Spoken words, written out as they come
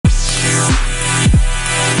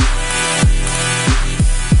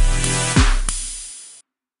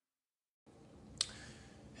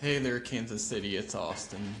Hey there, Kansas City. It's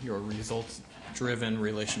Austin, your results-driven,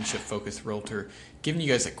 relationship-focused realtor, giving you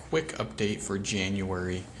guys a quick update for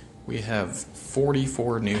January. We have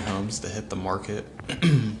 44 new homes to hit the market,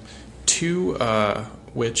 two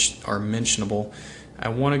which are mentionable. I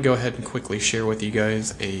want to go ahead and quickly share with you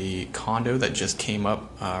guys a condo that just came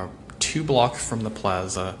up 2 blocks from the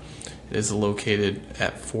plaza. It is located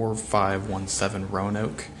at 4517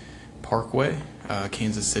 Roanoke Parkway,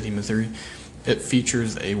 Kansas City, Missouri. It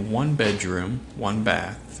features a 1-bedroom,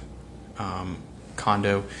 1-bath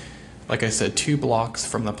condo. Like I said, 2 blocks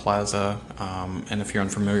from the plaza. And if you're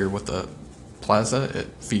unfamiliar with the plaza, it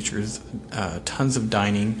features tons of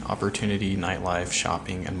dining opportunity, nightlife,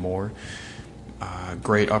 shopping, and more.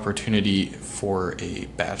 Great opportunity for a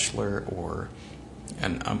bachelor or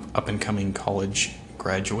an up-and-coming college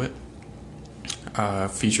graduate.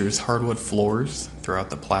 Features hardwood floors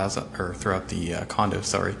throughout the plaza, or throughout the condo,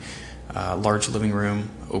 sorry. Large living room,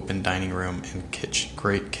 open dining room, and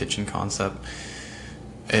great kitchen concept.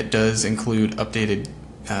 It does include updated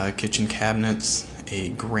kitchen cabinets, a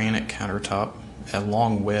granite countertop,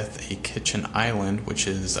 along with a kitchen island, which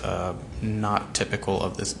is not typical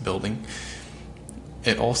of this building.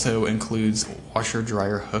 It also includes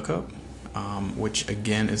washer-dryer hookup, which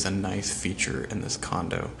again is a nice feature in this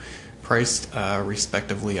condo. Priced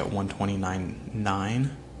respectively at $129,900.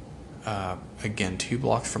 Again, 2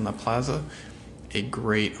 blocks from the plaza, a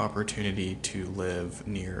great opportunity to live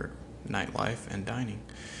near nightlife and dining.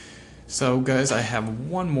 So guys, I have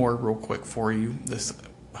one more real quick for you. This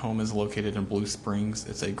home is located in Blue Springs.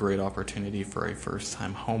 It's a great opportunity for a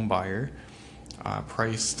first-time home buyer.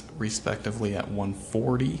 Priced respectively at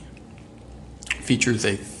 $140,000. Features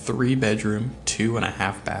a 3-bedroom,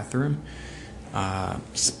 2.5 bathroom,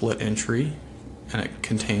 split entry, and it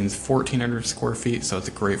contains 1,400 square feet, so it's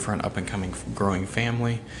great for an up-and-coming growing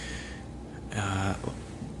family.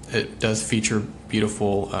 It does feature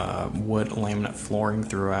beautiful wood laminate flooring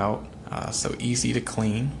throughout, so easy to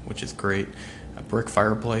clean, which is great. A brick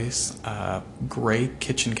fireplace, gray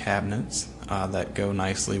kitchen cabinets that go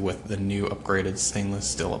nicely with the new upgraded stainless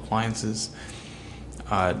steel appliances.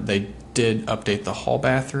 They did update the hall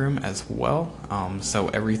bathroom as well, so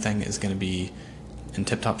everything is going to be in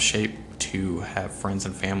tip-top shape to have friends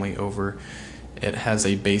and family over. It has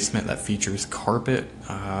a basement that features carpet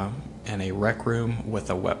and a rec room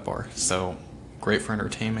with a wet bar. So great for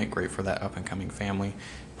entertainment, great for that up-and-coming family.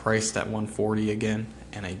 Priced at $140,000 again,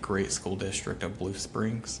 and a great school district of Blue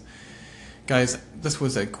Springs. Guys, this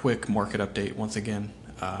was a quick market update once again.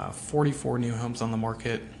 44 new homes on the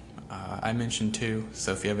market. I mentioned 2,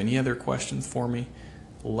 so if you have any other questions for me,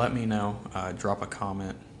 let me know. Drop a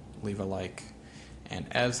comment, leave a like. And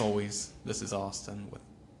as always, this is Austin with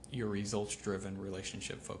your results-driven,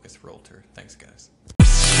 relationship-focused realtor. Thanks, guys.